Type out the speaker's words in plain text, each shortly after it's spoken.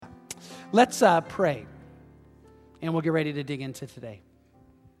Let's pray, and we'll get ready to dig into today.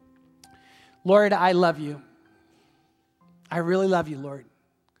 Lord, I love you. I really love you, Lord.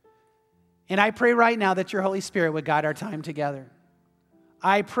 And I pray right now that your Holy Spirit would guide our time together.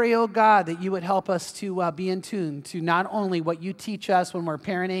 I pray, oh God, that you would help us to be in tune to not only what you teach us when we're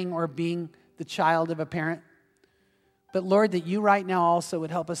parenting or being the child of a parent, but Lord, that you right now also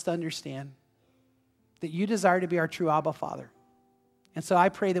would help us to understand that you desire to be our true Abba Father. And so I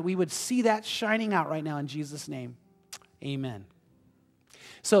pray that we would see that shining out right now in Jesus' name. Amen.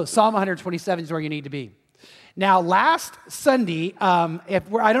 So Psalm 127 is where you need to be. Now, last Sunday, I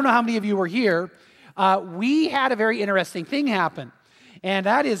don't know how many of you were here, we had a very interesting thing happen. And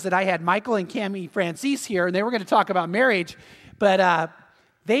that is that I had Michael and Cammie Francis here, and they were going to talk about marriage, but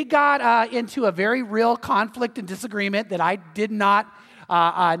they got into a very real conflict and disagreement that I did not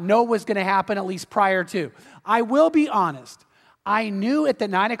know was going to happen, at least prior to. I will be honest. I knew at the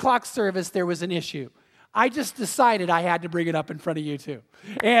 9 o'clock service there was an issue. I just decided I had to bring it up in front of you too.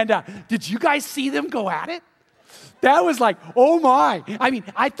 And did you guys see them go at it? That was like, oh my. I mean,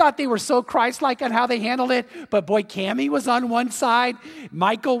 I thought they were so Christ-like on how they handled it, but boy, Cammie was on one side,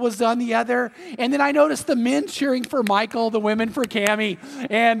 Michael was on the other, and then I noticed the men cheering for Michael, the women for Cammie,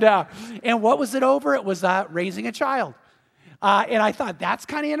 and what was it over? It was raising a child. And I thought, that's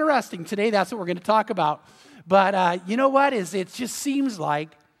kind of interesting. Today, that's what we're going to talk about. But you know what? It just seems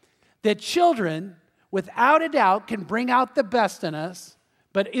like that children, without a doubt, can bring out the best in us,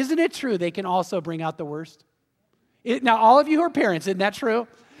 but isn't it true they can also bring out the worst? Now, all of you who are parents, isn't that true?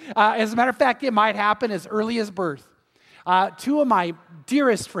 As a matter of fact, it might happen as early as birth. Two of my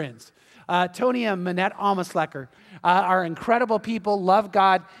dearest friends, Tony and Manette Almaslecker, are incredible people, love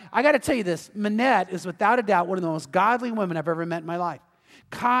God. I got to tell you this, Manette is without a doubt one of the most godly women I've ever met in my life.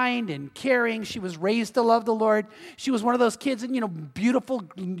 Kind and caring. She was raised to love the Lord. She was one of those kids, beautiful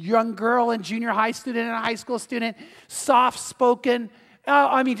young girl and junior high student and a high school student, soft-spoken,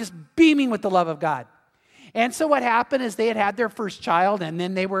 just beaming with the love of God. And so what happened is they had their first child, and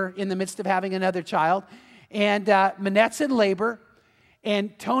then they were in the midst of having another child. And Manette's in labor,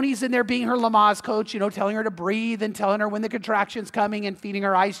 and Tony's in there being her Lamaze coach, telling her to breathe and telling her when the contraction's coming and feeding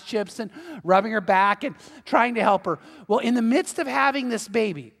her ice chips and rubbing her back and trying to help her. Well, in the midst of having this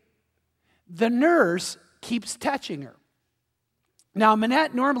baby, the nurse keeps touching her. Now,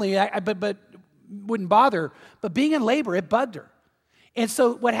 Manette normally, but wouldn't bother, but being in labor, it bugged her. And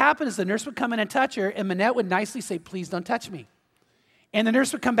so what happened is the nurse would come in and touch her, and Manette would nicely say, please don't touch me. And the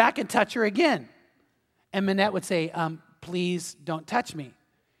nurse would come back and touch her again. And Manette would say, please don't touch me.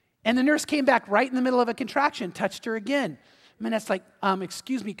 And the nurse came back right in the middle of a contraction, touched her again. Manette's like,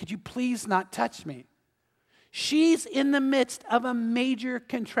 excuse me, could you please not touch me? She's in the midst of a major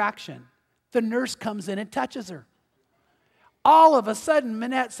contraction. The nurse comes in and touches her. All of a sudden,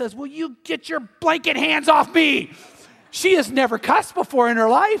 Manette says, will you get your blanket hands off me? She has never cussed before in her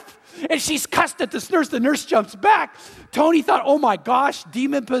life. And she's cussed at this nurse. The nurse jumps back. Tony thought, oh my gosh,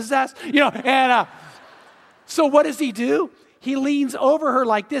 demon possessed. So what does he do? He leans over her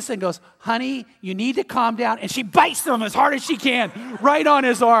like this and goes, honey, you need to calm down. And she bites him as hard as she can right on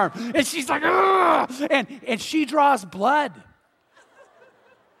his arm. And she's like, ugh! And she draws blood.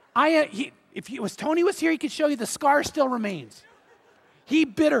 If Tony was here, he could show you the scar still remains. He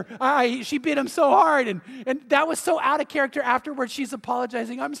bit her. She bit him so hard, and that was so out of character. Afterwards, she's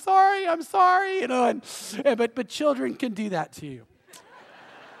apologizing. I'm sorry. But children can do that to you.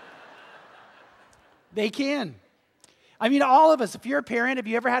 They can. All of us. If you're a parent, have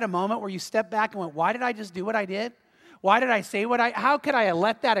you ever had a moment where you step back and went, "Why did I just do what I did? Why did I say how could I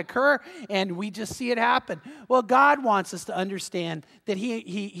let that occur?" And we just see it happen. Well, God wants us to understand that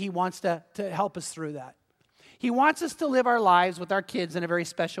He wants to help us through that. He wants us to live our lives with our kids in a very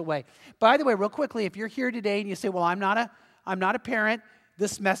special way. By the way, real quickly, if you're here today and you say, well, I'm not a parent,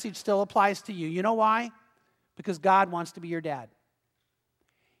 this message still applies to you. You know why? Because God wants to be your dad.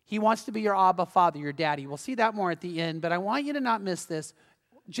 He wants to be your Abba Father, your daddy. We'll see that more at the end, but I want you to not miss this.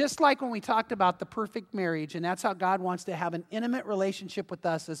 Just like when we talked about the perfect marriage, and that's how God wants to have an intimate relationship with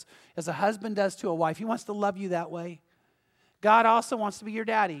us as a husband does to a wife. He wants to love you that way. God also wants to be your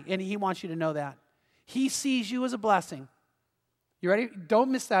daddy, and He wants you to know that. He sees you as a blessing. You ready?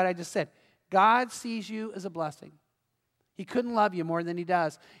 Don't miss that. I just said, God sees you as a blessing. He couldn't love you more than He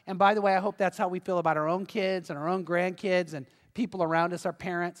does. And by the way, I hope that's how we feel about our own kids and our own grandkids and people around us, our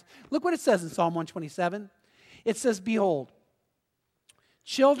parents. Look what it says in Psalm 127. It says, behold,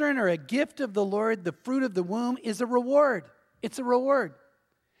 children are a gift of the Lord. The fruit of the womb is a reward. It's a reward.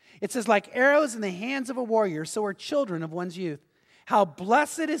 It says, like arrows in the hands of a warrior, so are children of one's youth. How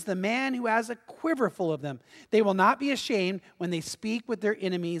blessed is the man who has a quiver full of them. They will not be ashamed when they speak with their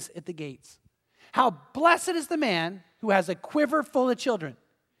enemies at the gates. How blessed is the man who has a quiver full of children.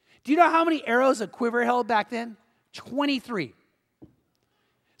 Do you know how many arrows a quiver held back then? 23.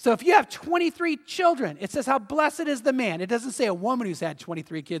 So if you have 23 children, it says how blessed is the man. It doesn't say a woman who's had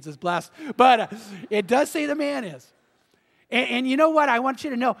 23 kids is blessed, but it does say the man is. And you know what? I want you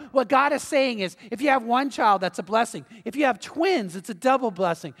to know what God is saying is if you have one child, that's a blessing. If you have twins, it's a double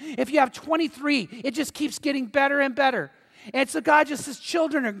blessing. If you have 23, it just keeps getting better and better. And so God just says,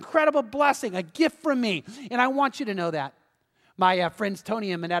 children are an incredible blessing, a gift from me. And I want you to know that. My friends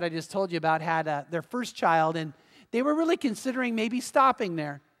Tony and Manette I just told you about had their first child, and they were really considering maybe stopping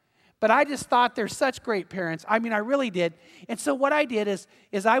there. But I just thought they're such great parents. I mean, I really did. And so what I did is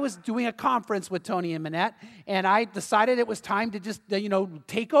I was doing a conference with Tony and Manette, and I decided it was time to just,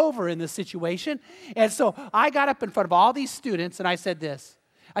 take over in this situation. And so I got up in front of all these students, and I said this.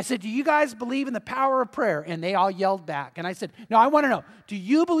 I said, do you guys believe in the power of prayer? And they all yelled back. And I said, no, I want to know, do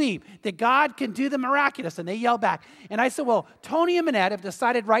you believe that God can do the miraculous? And they yelled back. And I said, well, Tony and Manette have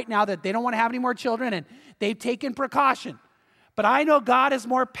decided right now that they don't want to have any more children, and they've taken precaution. But I know God is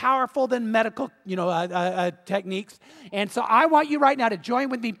more powerful than medical, techniques. And so I want you right now to join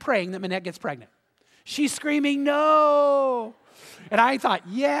with me praying that Manette gets pregnant. She's screaming, no. And I thought,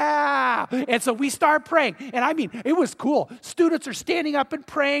 yeah. And so we start praying. And I mean, it was cool. Students are standing up and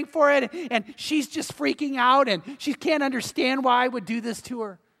praying for it. And she's just freaking out. And she can't understand why I would do this to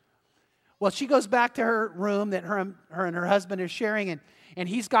her. Well, she goes back to her room that her and her husband are sharing. And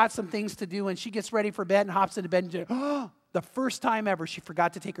he's got some things to do. And she gets ready for bed and hops into bed and the first time ever, she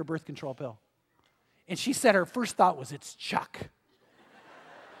forgot to take her birth control pill. And she said her first thought was, it's Chuck.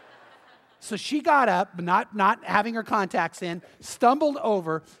 So she got up, not having her contacts in, stumbled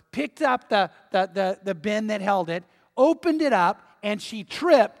over, picked up the bin that held it, opened it up, and she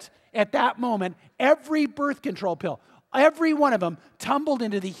tripped at that moment every birth control pill. Every one of them tumbled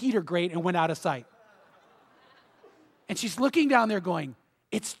into the heater grate and went out of sight. And she's looking down there going,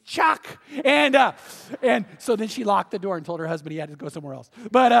 it's Chuck. And so then she locked the door and told her husband he had to go somewhere else.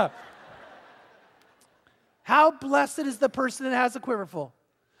 But how blessed is the person that has a quiver full?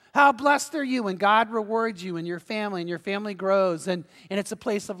 How blessed are you when God rewards you and your family grows, and it's a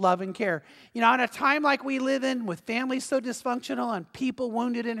place of love and care. In a time like we live in with families so dysfunctional and people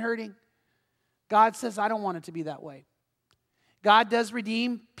wounded and hurting, God says, I don't want it to be that way. God does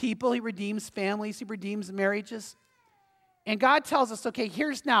redeem people. He redeems families. He redeems marriages. And God tells us, okay,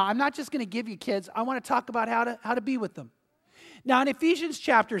 here's now, I'm not just going to give you kids. I want to talk about how to be with them. Now, in Ephesians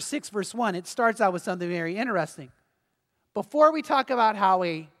chapter 6, verse 1, it starts out with something very interesting. Before we talk about how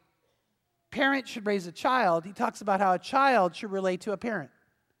a parent should raise a child, he talks about how a child should relate to a parent.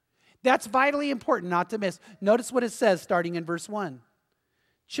 That's vitally important not to miss. Notice what it says starting in verse 1.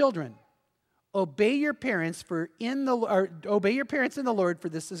 Children, obey your parents in the Lord, for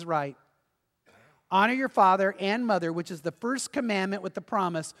this is right. Honor your father and mother, which is the first commandment with the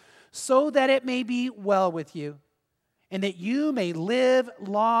promise, so that it may be well with you, and that you may live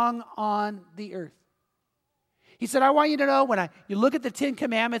long on the earth. He said, I want you to know when you look at the 10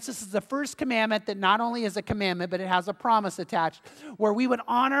 commandments, this is the first commandment that not only is a commandment, but it has a promise attached, where we would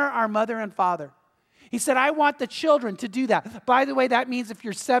honor our mother and father. He said, I want the children to do that. By the way, that means if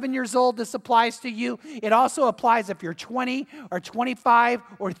you're 7 years old, this applies to you. It also applies if you're 20 or 25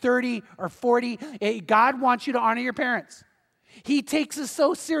 or 30 or 40. God wants you to honor your parents. He takes us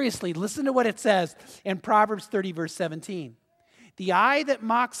so seriously. Listen to what it says in Proverbs 30, verse 17. The eye that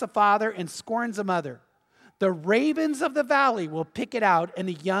mocks a father and scorns a mother, the ravens of the valley will pick it out, and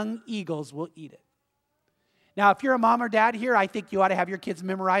the young eagles will eat it. Now, if you're a mom or dad here, I think you ought to have your kids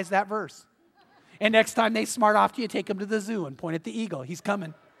memorize that verse. And next time they smart off to you, take them to the zoo and point at the eagle. He's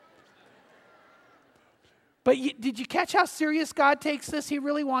coming. But did you catch how serious God takes this? He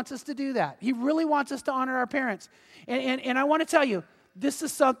really wants us to do that. He really wants us to honor our parents. And I want to tell you, this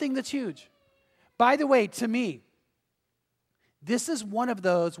is something that's huge. By the way, to me, this is one of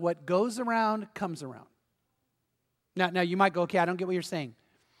those what goes around comes around. Now you might go, okay, I don't get what you're saying.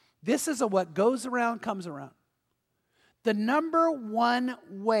 This is a what goes around comes around. The number one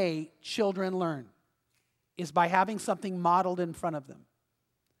way children learn is by having something modeled in front of them.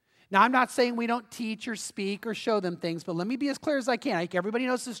 Now, I'm not saying we don't teach or speak or show them things, but let me be as clear as I can. Everybody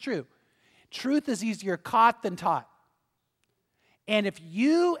knows this is true. Truth is easier caught than taught. And if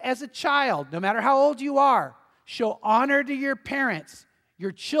you, as a child, no matter how old you are, show honor to your parents,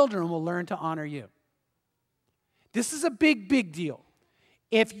 your children will learn to honor you. This is a big, big deal.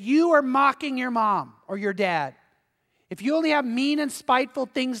 If you are mocking your mom or your dad, if you only have mean and spiteful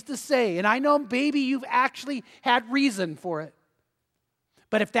things to say, and I know, baby, you've actually had reason for it,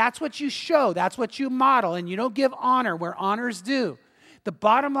 But if that's what you show, that's what you model, and you don't give honor where honor's due, the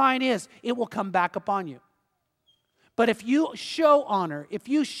bottom line is it will come back upon you. But if you show honor, if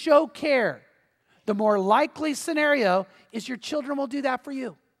you show care, the more likely scenario is your children will do that for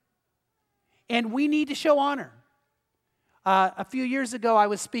you. And we need to show honor. A few years ago, I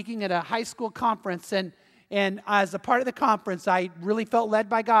was speaking at a high school conference, and as a part of the conference, I really felt led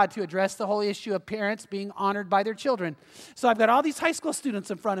by God to address the whole issue of parents being honored by their children. So I've got all these high school students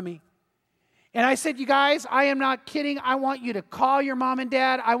in front of me. And I said, you guys, I am not kidding. I want you to call your mom and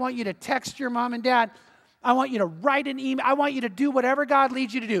dad. I want you to text your mom and dad. I want you to write an email. I want you to do whatever God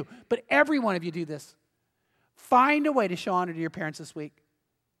leads you to do. But every one of you do this. Find a way to show honor to your parents this week.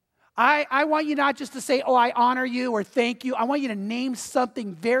 I want you not just to say, oh, I honor you or thank you. I want you to name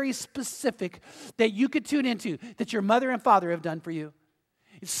something very specific that you could tune into that your mother and father have done for you.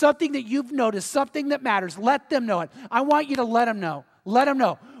 It's something that you've noticed, something that matters. Let them know it. I want you to let them know. Let them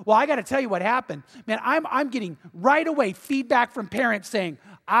know. Well, I got to tell you what happened. Man, I'm getting right away feedback from parents saying,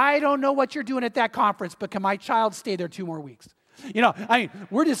 I don't know what you're doing at that conference, but can my child stay there 2 more weeks?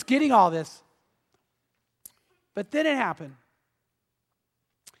 We're just getting all this. But then it happened.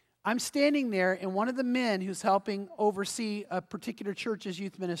 I'm standing there, and one of the men who's helping oversee a particular church's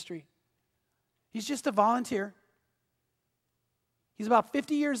youth ministry, he's just a volunteer. He's about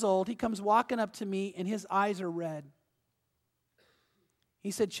 50 years old. He comes walking up to me, and his eyes are red. He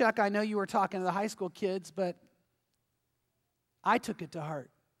said, Chuck, I know you were talking to the high school kids, but I took it to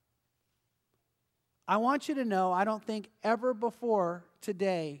heart. I want you to know I don't think ever before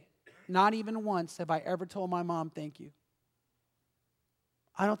today, not even once, have I ever told my mom thank you.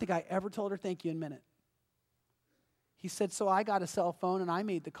 I don't think I ever told her thank you in a minute. He said, so I got a cell phone and I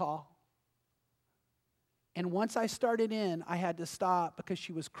made the call. And once I started in, I had to stop because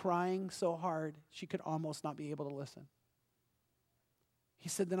she was crying so hard she could almost not be able to listen. He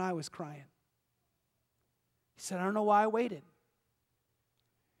said, then I was crying. He said, I don't know why I waited.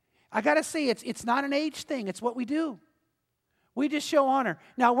 I got to say, it's not an age thing. It's what we do. We just show honor.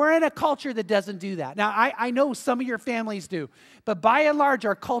 Now, we're in a culture that doesn't do that. Now, I know some of your families do, but by and large,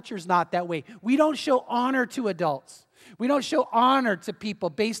 our culture's not that way. We don't show honor to adults. We don't show honor to people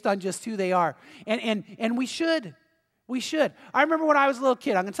based on just who they are. And we should. We should. I remember when I was a little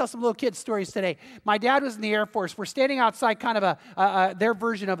kid. I'm going to tell some little kid stories today. My dad was in the Air Force. We're standing outside kind of their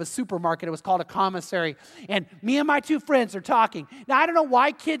version of a supermarket. It was called a commissary. And me and my 2 friends are talking. Now, I don't know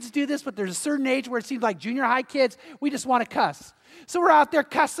why kids do this, but there's a certain age where it seems like junior high kids, we just want to cuss. So we're out there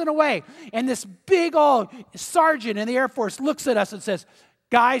cussing away. And this big old sergeant in the Air Force looks at us and says,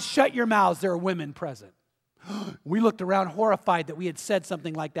 guys, shut your mouths. There are women present. We looked around horrified that we had said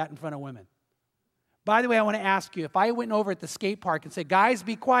something like that in front of women. By the way, I want to ask you, if I went over at the skate park and said, guys,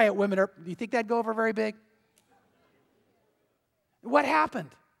 be quiet, women are, do you think that'd go over very big? What happened?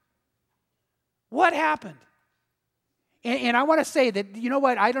 What happened? And I want to say that, you know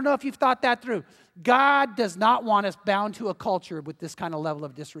what, I don't know if you've thought that through. God does not want us bound to a culture with this kind of level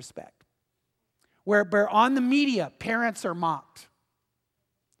of disrespect. Where on the media, parents are mocked.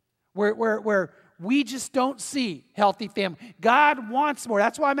 Where we just don't see healthy family. God wants more.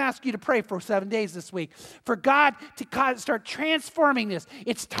 That's why I'm asking you to pray for 7 days this week. For God to start transforming this.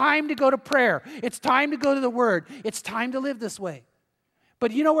 It's time to go to prayer. It's time to go to the Word. It's time to live this way.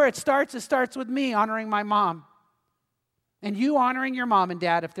 But you know where it starts? It starts with me honoring my mom. And you honoring your mom and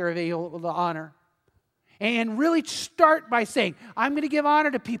dad if they're available to honor. And really start by saying, I'm going to give honor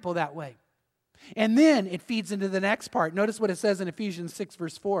to people that way. And then it feeds into the next part. Notice what it says in Ephesians 6,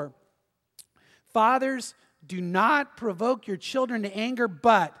 verse 4. Fathers, do not provoke your children to anger,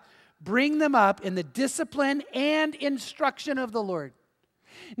 but bring them up in the discipline and instruction of the Lord.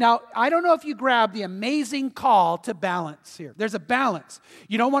 Now, I don't know if you grab the amazing call to balance here. There's a balance.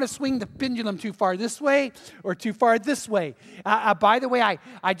 You don't want to swing the pendulum too far this way or too far this way. By the way,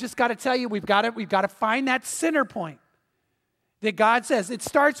 I just got to tell you, we've got to find that center point that God says. It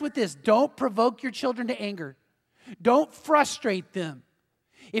starts with this. Don't provoke your children to anger. Don't frustrate them.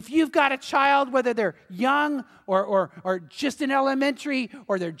 If you've got a child, whether they're young or just in elementary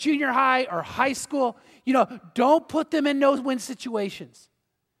or they're junior high or high school, don't put them in no-win situations.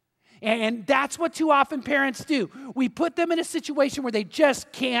 And that's what too often parents do. We put them in a situation where they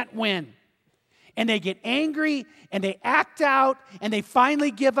just can't win. And they get angry and they act out and they finally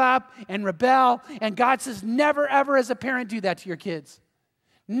give up and rebel. And God says, never ever as a parent do that to your kids.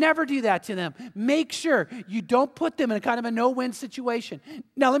 Never do that to them. Make sure you don't put them in a kind of a no-win situation.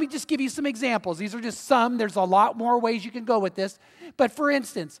 Now, let me just give you some examples. These are just some. There's a lot more ways you can go with this. But for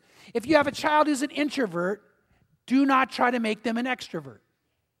instance, if you have a child who's an introvert, do not try to make them an extrovert.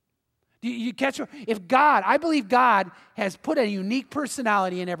 Do you catch what? I believe God has put a unique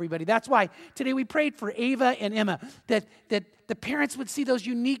personality in everybody. That's why today we prayed for Ava and Emma, that the parents would see those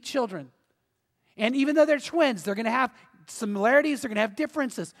unique children. And even though they're twins, they're going to have similarities, they're going to have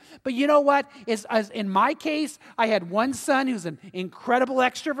differences. But you know what? As in my case, I had one son who's an incredible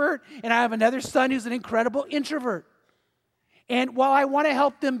extrovert, and I have another son who's an incredible introvert. And while I want to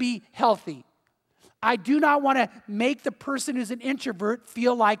help them be healthy, I do not want to make the person who's an introvert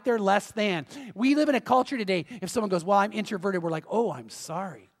feel like they're less than. We live in a culture today, if someone goes, well, I'm introverted, we're like, oh, I'm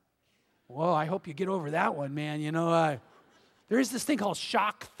sorry. Well, I hope you get over that one, man. There is this thing called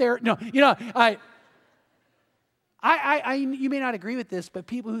shock therapy. No, you may not agree with this, but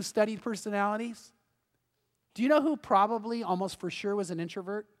people who studied personalities, do you know who probably almost for sure was an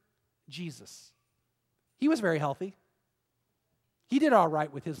introvert? Jesus. He was very healthy. He did all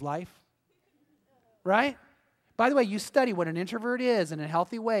right with his life. Right? By the way, you study what an introvert is in a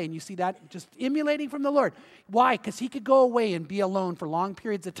healthy way, and you see that just emulating from the Lord. Why? Because he could go away and be alone for long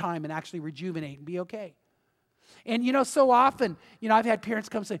periods of time and actually rejuvenate and be okay. And so often, I've had parents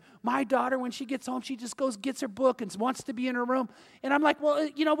come say, my daughter, when she gets home, she just gets her book and wants to be in her room. And I'm like, well,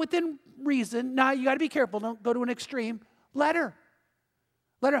 within reason. Now, you got to be careful. Don't go to an extreme. Let her.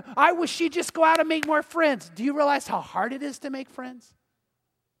 I wish she'd just go out and make more friends. Do you realize how hard it is to make friends?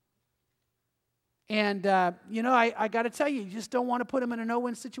 And, I got to tell you, you just don't want to put them in a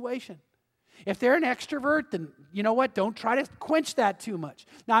no-win situation. If they're an extrovert, then you know what? Don't try to quench that too much.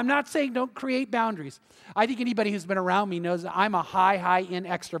 Now, I'm not saying don't create boundaries. I think anybody who's been around me knows that I'm a high-end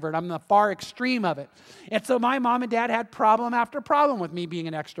extrovert. I'm the far extreme of it. And so my mom and dad had problem after problem with me being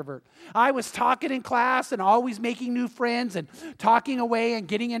an extrovert. I was talking in class and always making new friends and talking away and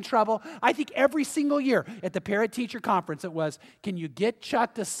getting in trouble. I think every single year at the parent-teacher conference it was, can you get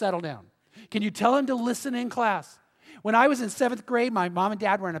Chuck to settle down? Can you tell him to listen in class? When I was in 7th grade, my mom and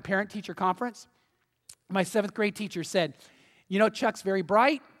dad were in a parent-teacher conference. My 7th grade teacher said, Chuck's very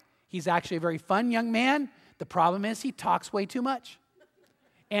bright. He's actually a very fun young man. The problem is he talks way too much.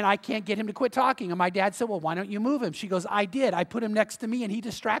 And I can't get him to quit talking. And my dad said, well, why don't you move him? She goes, I did. I put him next to me and he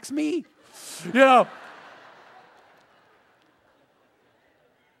distracts me.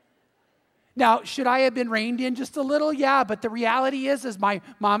 Now, should I have been reined in just a little? Yeah, but the reality is my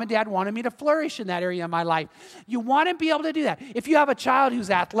mom and dad wanted me to flourish in that area of my life. You want to be able to do that. If you have a child who's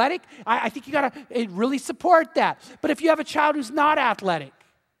athletic, I think you got to really support that. But if you have a child who's not athletic,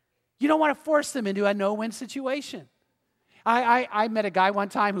 you don't want to force them into a no-win situation. I met a guy one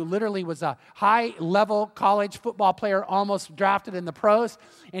time who literally was a high-level college football player, almost drafted in the pros,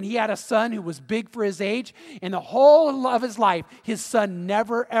 and he had a son who was big for his age, and the whole of his life, his son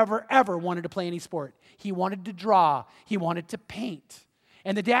never, ever, ever wanted to play any sport. He wanted to draw. He wanted to paint.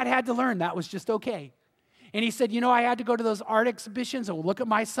 And the dad had to learn that was just okay. And he said, I had to go to those art exhibitions and look at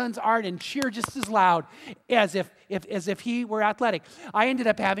my son's art and cheer just as loud as if he were athletic. I ended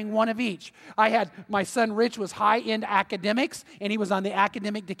up having one of each. I had my son Rich was high-end academics, and he was on the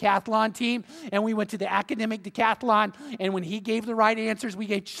academic decathlon team. And we went to the academic decathlon, and when he gave the right answers, we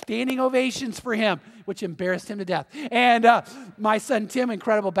gave standing ovations for him, which embarrassed him to death. And my son Tim,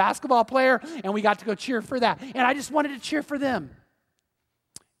 incredible basketball player, and we got to go cheer for that. And I just wanted to cheer for them.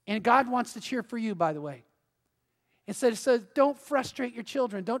 And God wants to cheer for you, by the way. It says, don't frustrate your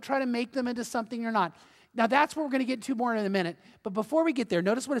children. Don't try to make them into something you're not. Now, that's what we're going to get to more in a minute. But before we get there,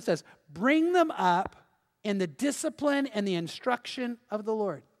 notice what it says. Bring them up in the discipline and the instruction of the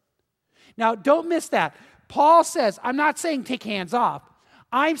Lord. Now, don't miss that. Paul says, I'm not saying take hands off.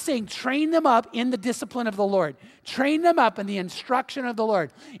 I'm saying train them up in the discipline of the Lord. Train them up in the instruction of the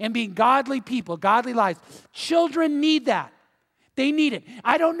Lord and being godly people, godly lives. Children need that. They need it.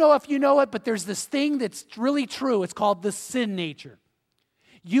 I don't know if you know it, but there's this thing that's really true. It's called the sin nature.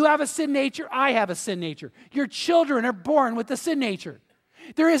 You have a sin nature. I have a sin nature. Your children are born with the sin nature.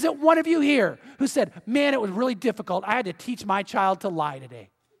 There isn't one of you here who said, man, it was really difficult. I had to teach my child to lie today.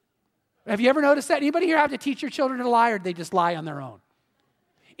 Have you ever noticed that? Anybody here have to teach your children to lie, or do they just lie on their own?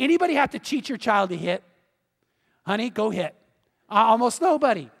 Anybody have to teach your child to hit? Honey, go hit. Almost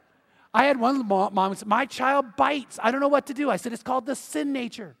nobody. I had one mom say, my child bites. I don't know what to do. I said, it's called the sin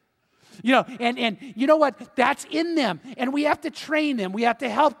nature. And you know what? That's in them. And we have to train them. We have to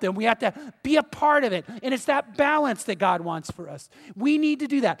help them. We have to be a part of it. And it's that balance that God wants for us. We need to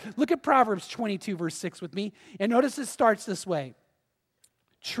do that. Look at Proverbs 22, verse 6 with me. And notice it starts this way.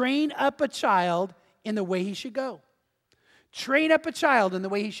 Train up a child in the way he should go. Train up a child in the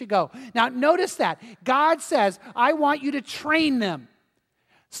way he should go. Now, notice that. God says, I want you to train them.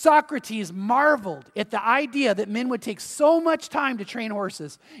 Socrates marveled at the idea that men would take so much time to train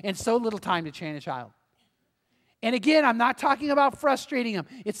horses and so little time to train a child. And again, I'm not talking about frustrating them.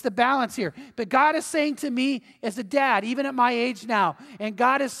 It's the balance here. But God is saying to me as a dad, even at my age now, and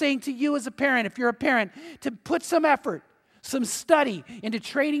God is saying to you as a parent, if you're a parent, to put some effort, some study into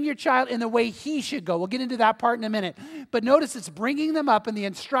training your child in the way he should go. We'll get into that part in a minute. But notice it's bringing them up in the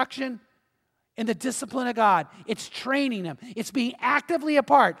instruction in the discipline of God. It's training them. It's being actively a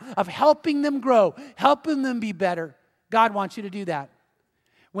part of helping them grow, helping them be better. God wants you to do that.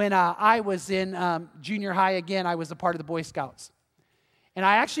 When I was in junior high again, I was a part of the Boy Scouts. And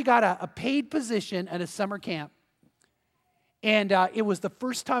I actually got a paid position at a summer camp. And it was the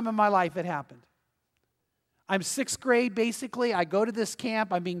first time in my life it happened. I'm sixth grade, basically. I go to this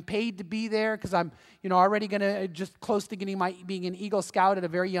camp. I'm being paid to be there because I'm, already going to just close to being an Eagle Scout at a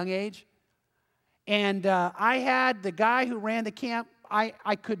very young age. And I had the guy who ran the camp,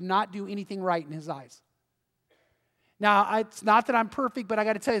 I could not do anything right in his eyes. Now, it's not that I'm perfect, but I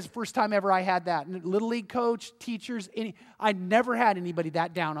got to tell you, it's the first time ever I had that. And Little League coach, teachers, I never had anybody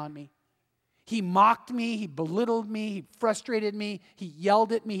that down on me. He mocked me, he belittled me, he frustrated me, he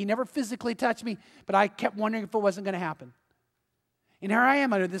yelled at me. He never physically touched me, but I kept wondering if it wasn't going to happen. And here I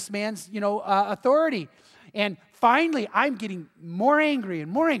am under this man's, authority. And finally, I'm getting more angry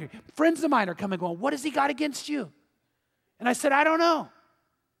and more angry. Friends of mine are coming going, what has he got against you? And I said, I don't know.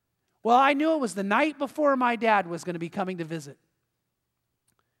 Well, I knew it was the night before my dad was going to be coming to visit.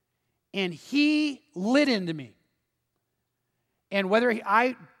 And he lit into me. And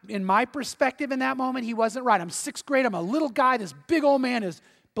in my perspective in that moment, he wasn't right. I'm sixth grade. I'm a little guy. This big old man is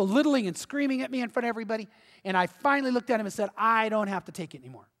belittling and screaming at me in front of everybody. And I finally looked at him and said, I don't have to take it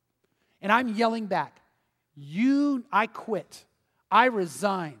anymore. And I'm yelling back, I quit. I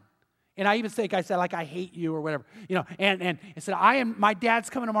resign. And I even I said, I hate you or whatever, and I said, my dad's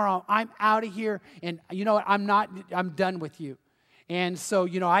coming tomorrow. I'm out of here. And you know what? I'm done with you. And so,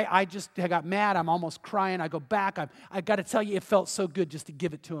 I got mad. I'm almost crying. I go back. I got to tell you, it felt so good just to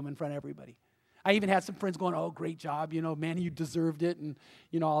give it to him in front of everybody. I even had some friends going, oh, great job. Man, you deserved it. And,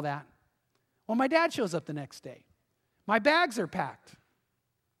 all that. Well, my dad shows up the next day. My bags are packed.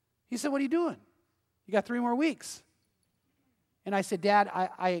 He said, what are you doing? You got 3 more weeks. And I said, Dad,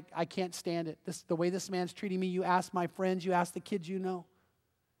 I can't stand it. The way this man's treating me, you ask my friends, you ask the kids you know.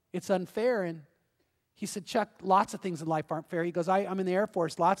 It's unfair. And he said, Chuck, lots of things in life aren't fair. He goes, I'm in the Air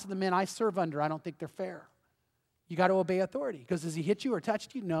Force. Lots of the men I serve under, I don't think they're fair. You got to obey authority. He goes, has he hit you or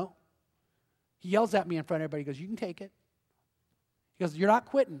touched you? No. He yells at me in front of everybody. He goes, you can take it. He goes, you're not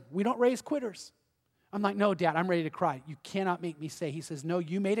quitting. We don't raise quitters. I'm like, no, Dad, I'm ready to cry. You cannot make me stay. He says, no,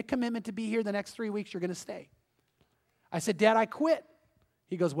 you made a commitment to be here the next 3 weeks. You're going to stay. I said, Dad, I quit.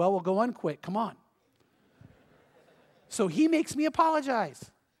 He goes, well, we'll go unquit. Come on. So he makes me apologize.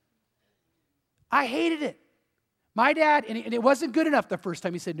 I hated it. My dad, and it wasn't good enough the first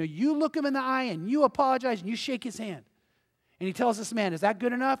time. He said, no, you look him in the eye and you apologize and you shake his hand. And he tells this man, is that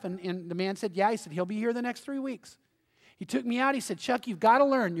good enough? And the man said, yeah. He said, he'll be here the next 3 weeks. He took me out. He said, Chuck, you've got to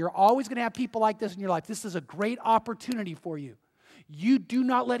learn. You're always going to have people like this in your life. This is a great opportunity for you. You do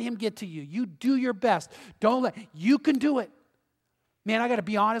not let him get to you. You do your best. You can do it. Man, I got to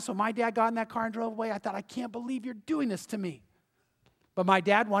be honest. When my dad got in that car and drove away, I thought, I can't believe you're doing this to me. But my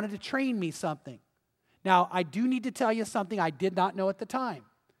dad wanted to train me something. Now, I do need to tell you something I did not know at the time.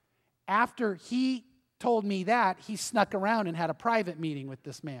 After he told me that, he snuck around and had a private meeting with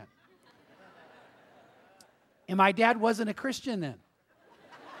this man. And my dad wasn't a Christian then.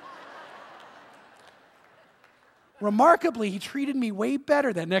 Remarkably, he treated me way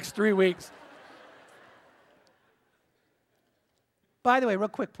better the next 3 weeks. By the way, real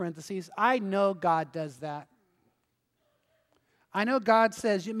quick parentheses, I know God does that. I know God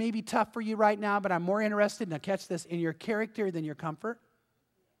says it may be tough for you right now, but I'm more interested, now catch this, in your character than your comfort.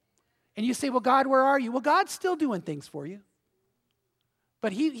 And you say, well, God, where are you? Well, God's still doing things for you.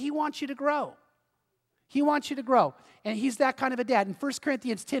 But He wants you to grow. He wants you to grow. And He's that kind of a dad. In 1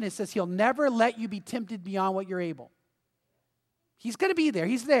 Corinthians 10, it says He'll never let you be tempted beyond what you're able. He's going to be there.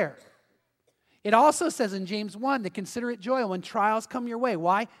 He's there. It also says in James 1 to consider it joy when trials come your way.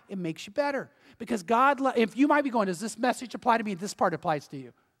 Why? It makes you better. Because God, if you might be going, does this message apply to me? This part applies to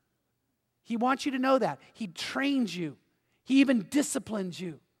you. He wants you to know that. He trains you. He even disciplines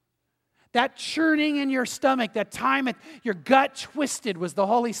you. That churning in your stomach, that time your gut twisted was the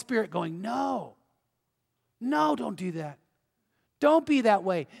Holy Spirit going, no, don't do that. Don't be that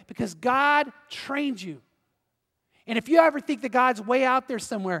way because God trains you. And if you ever think that God's way out there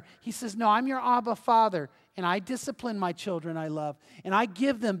somewhere, He says, no, I'm your Abba Father, and I discipline my children I love, and I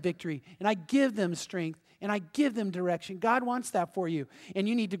give them victory, and I give them strength, and I give them direction. God wants that for you, and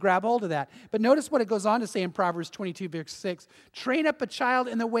you need to grab hold of that. But notice what it goes on to say in Proverbs 22, verse 6, train up a child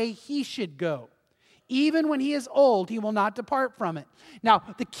in the way he should go. Even when he is old, he will not depart from it. Now,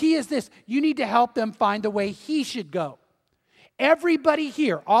 the key is this. You need to help them find the way he should go. Everybody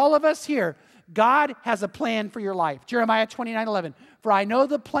here, all of us here, God has a plan for your life. Jeremiah 29:11. For I know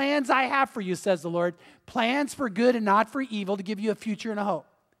the plans I have for you, says the Lord, plans for good and not for evil, to give you a future and a hope.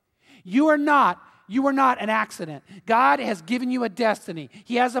 You are not an accident. God has given you a destiny.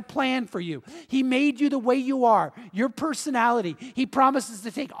 He has a plan for you. He made you the way you are, your personality. He promises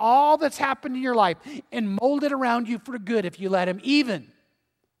to take all that's happened in your life and mold it around you for good if you let him, even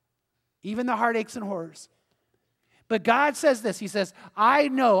the heartaches and horrors. But God says this. He says, I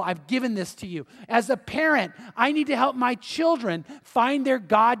know I've given this to you. As a parent, I need to help my children find their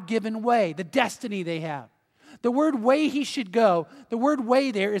God-given way, the destiny they have. The word way he should go, the word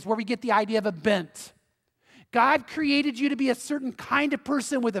way there is where we get the idea of a bent. God created you to be a certain kind of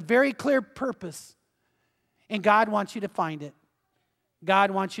person with a very clear purpose. And God wants you to find it. God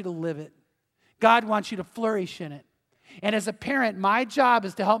wants you to live it. God wants you to flourish in it. And as a parent, my job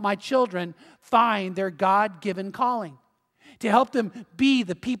is to help my children find their God-given calling, to help them be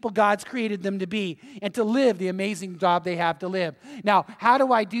the people God's created them to be, and to live the amazing job they have to live. Now, how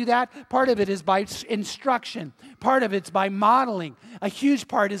do I do that? Part of it is by instruction. Part of it's by modeling. A huge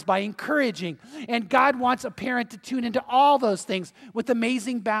part is by encouraging. And God wants a parent to tune into all those things with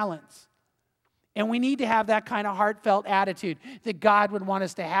amazing balance. And we need to have that kind of heartfelt attitude that God would want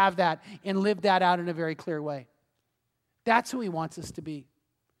us to have that and live that out in a very clear way. That's who he wants us to be.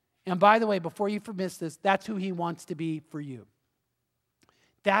 And by the way, before you miss this, that's who he wants to be for you.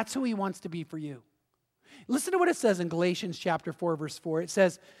 That's who he wants to be for you. Listen to what it says in Galatians chapter 4, verse 4. It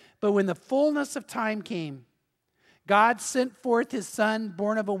says, but when the fullness of time came, God sent forth his son,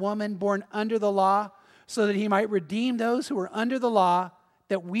 born of a woman, born under the law, so that he might redeem those who were under the law,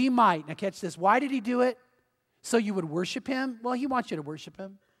 that we might. Now catch this. Why did he do it? So you would worship him? Well, he wants you to worship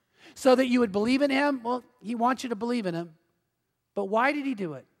him. So that you would believe in him? Well, he wants you to believe in him. But why did he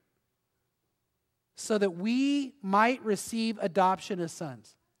do it? So that we might receive adoption as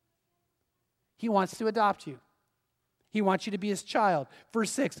sons. He wants to adopt you. He wants you to be his child. Verse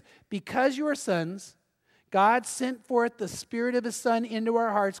 6, because you are sons, God sent forth the Spirit of his Son into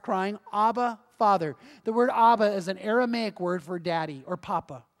our hearts, crying, Abba, Father. The word Abba is an Aramaic word for daddy or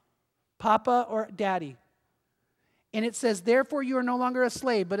papa. Papa or daddy. And it says, therefore you are no longer a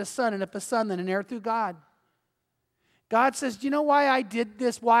slave, but a son, and if a son, then an heir through God. God says, do you know why I did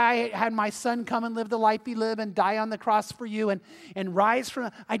this? Why I had my son come and live the life he lived and die on the cross for you and rise from...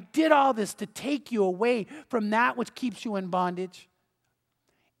 I did all this to take you away from that which keeps you in bondage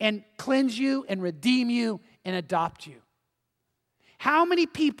and cleanse you and redeem you and adopt you. How many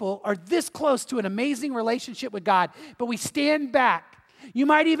people are this close to an amazing relationship with God, but we stand back? You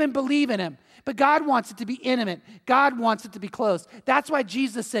might even believe in him. But God wants it to be intimate. God wants it to be close. That's why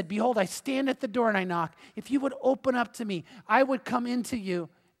Jesus said, behold, I stand at the door and I knock. If you would open up to me, I would come into you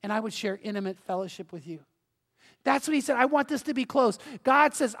and I would share intimate fellowship with you. That's what he said. I want this to be close.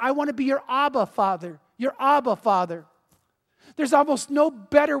 God says, I want to be your Abba Father. Your Abba Father. There's almost no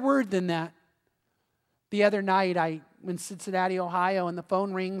better word than that. The other night, I'm in Cincinnati, Ohio, and the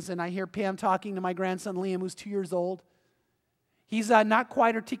phone rings and I hear Pam talking to my grandson Liam, who's 2 years old. He's not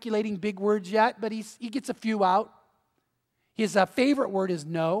quite articulating big words yet, but he gets a few out. His favorite word is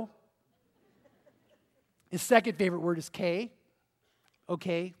no. His second favorite word is K.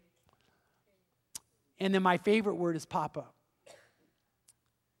 Okay. And then my favorite word is Papa.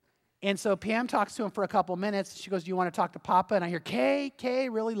 And so Pam talks to him for a couple minutes. She goes, do you want to talk to Papa? And I hear K,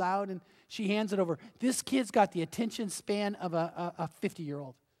 really loud. And she hands it over. This kid's got the attention span of a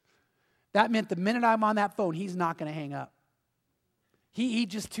 50-year-old. That meant the minute I'm on that phone, he's not going to hang up. He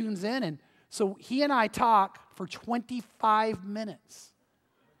just tunes in. And so he and I talk for 25 minutes.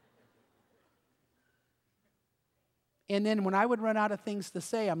 And then when I would run out of things to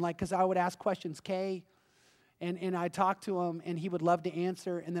say, I'm like, because I would ask questions, Kay, and I talk to him, and he would love to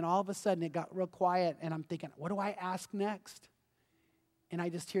answer. And then all of a sudden, it got real quiet, and I'm thinking, what do I ask next? And I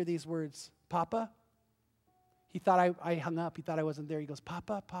just hear these words, Papa? He thought I hung up. He thought I wasn't there. He goes,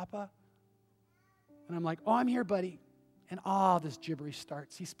 Papa, Papa? And I'm like, oh, I'm here, buddy. And all this gibberish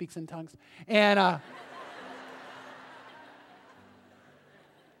starts. He speaks in tongues. And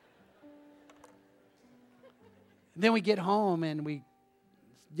then we get home, and we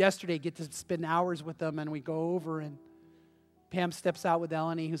yesterday get to spend hours with them, and we go over, and Pam steps out with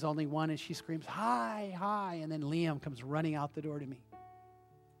Eleni, who's only one, and she screams, hi, hi. And then Liam comes running out the door to me.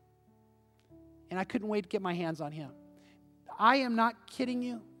 And I couldn't wait to get my hands on him. I am not kidding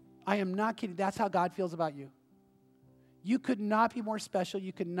you. I am not kidding. That's how God feels about you. You could not be more special.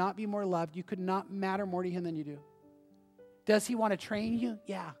 You could not be more loved. You could not matter more to him than you do. Does he want to train you?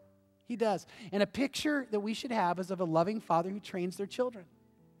 Yeah. He does. And a picture that we should have is of a loving father who trains their children.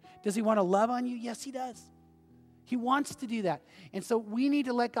 Does he want to love on you? Yes, he does. He wants to do that. And so we need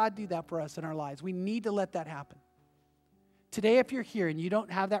to let God do that for us in our lives. We need to let that happen. Today, if you're here and you don't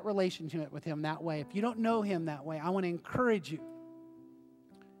have that relationship with him that way, if you don't know him that way, I want to encourage you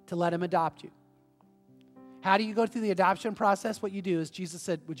to let him adopt you. How do you go through the adoption process? What you do is Jesus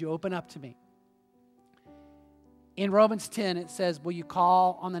said, would you open up to me? In Romans 10, it says, will you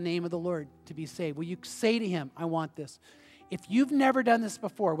call on the name of the Lord to be saved? Will you say to him, I want this? If you've never done this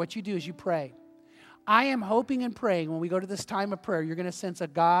before, what you do is you pray. I am hoping and praying when we go to this time of prayer, you're going to sense a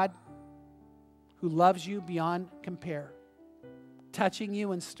God who loves you beyond compare, touching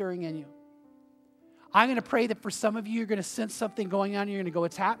you and stirring in you. I'm going to pray that for some of you, you're going to sense something going on. You're going to go,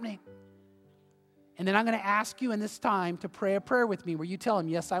 it's happening. And then I'm going to ask you in this time to pray a prayer with me where you tell him,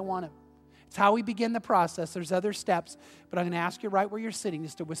 yes, I want him. It's how we begin the process. There's other steps, but I'm going to ask you right where you're sitting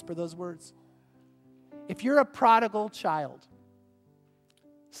just to whisper those words. If you're a prodigal child,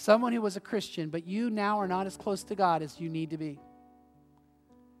 someone who was a Christian, but you now are not as close to God as you need to be,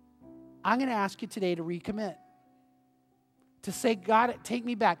 I'm going to ask you today to recommit. To say, God, take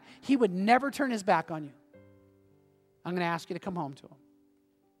me back. He would never turn his back on you. I'm going to ask you to come home to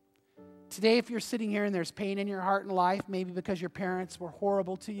him. Today, if you're sitting here and there's pain in your heart and life, maybe because your parents were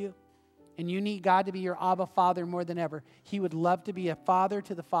horrible to you, and you need God to be your Abba Father more than ever, he would love to be a father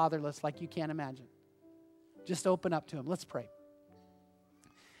to the fatherless like you can't imagine. Just open up to him. Let's pray.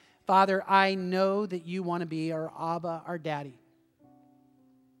 Father, I know that you want to be our Abba, our daddy.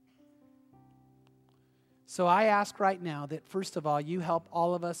 So I ask right now that, first of all, you help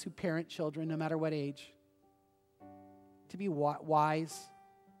all of us who parent children, no matter what age, to be wise,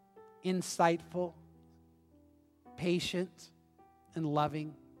 insightful, patient, and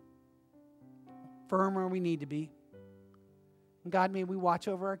loving, firm where we need to be. And God, may we watch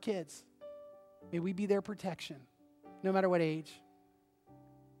over our kids. May we be their protection, no matter what age.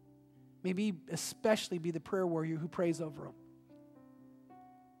 May we especially be the prayer warrior who prays over them.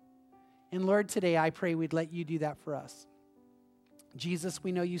 And Lord, today I pray we'd let you do that for us. Jesus,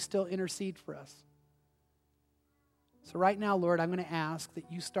 we know you still intercede for us. So right now, Lord, I'm going to ask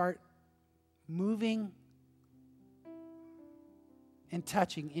that you start moving and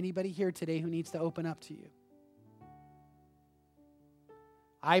touching anybody here today who needs to open up to you.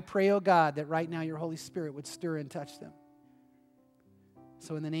 I pray, oh God, that right now your Holy Spirit would stir and touch them.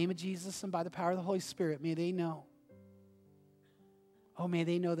 So in the name of Jesus and by the power of the Holy Spirit, may they know. Oh, may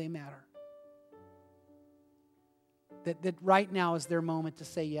they know they matter. That right now is their moment to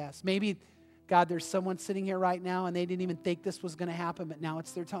say yes. Maybe, God, there's someone sitting here right now and they didn't even think this was going to happen, but now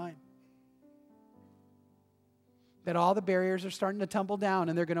it's their time. That all the barriers are starting to tumble down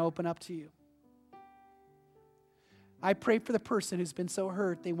and they're going to open up to you. I pray for the person who's been so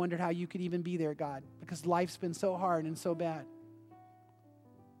hurt, they wondered how you could even be there, God, because life's been so hard and so bad.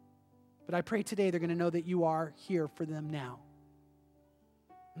 But I pray today they're going to know that you are here for them now.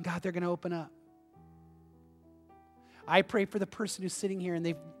 And God, they're going to open up. I pray for the person who's sitting here and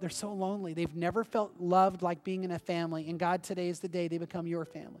they're so lonely. They've never felt loved like being in a family. And God, today is the day they become your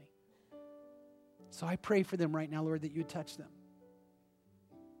family. So I pray for them right now, Lord, that you would touch them.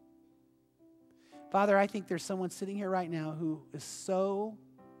 Father, I think there's someone sitting here right now who is so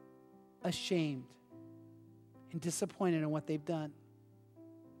ashamed and disappointed in what they've done.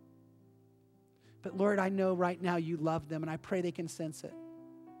 But Lord, I know right now you love them, and I pray they can sense it.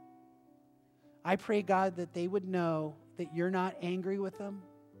 I pray, God, that they would know that you're not angry with them,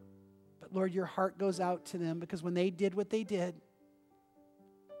 but Lord, your heart goes out to them, because when they did what they did,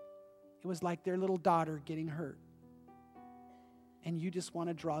 it was like their little daughter getting hurt. And you just want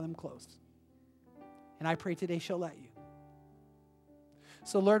to draw them close. And I pray today she'll let you.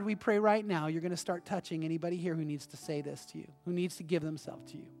 So Lord, we pray right now you're going to start touching anybody here who needs to say this to you, who needs to give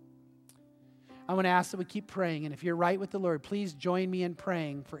themselves to you. I want to ask that we keep praying. And if you're right with the Lord, please join me in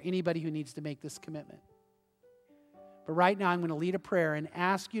praying for anybody who needs to make this commitment. But right now I'm going to lead a prayer and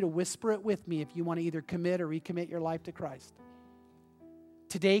ask you to whisper it with me if you want to either commit or recommit your life to Christ.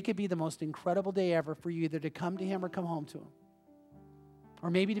 Today could be the most incredible day ever for you, either to come to him or come home to him. Or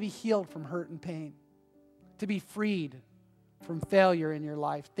maybe to be healed from hurt and pain. To be freed from failure in your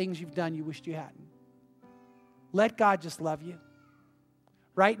life, things you've done you wished you hadn't. Let God just love you.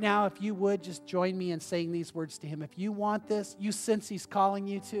 Right now, if you would just join me in saying these words to him. If you want this, you sense he's calling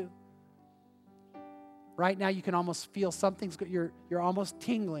you to. Right now, you can almost feel something's good. You're almost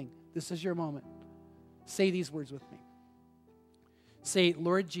tingling. This is your moment. Say these words with me. Say,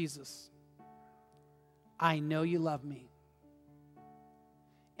 Lord Jesus, I know you love me.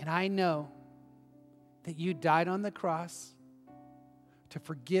 And I know that you died on the cross to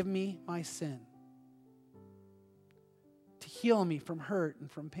forgive me my sin, to heal me from hurt and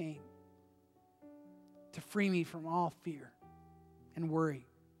from pain, to free me from all fear and worry,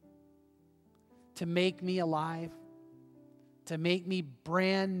 to make me alive, to make me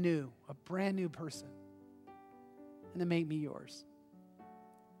brand new, a brand new person, and to make me yours.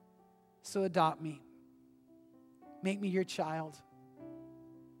 So adopt me. Make me your child.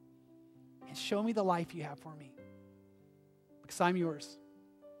 And show me the life you have for me. Because I'm yours.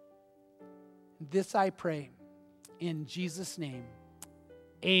 This I pray in Jesus' name.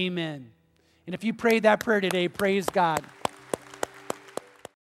 Amen. And if you prayed that prayer today, praise God.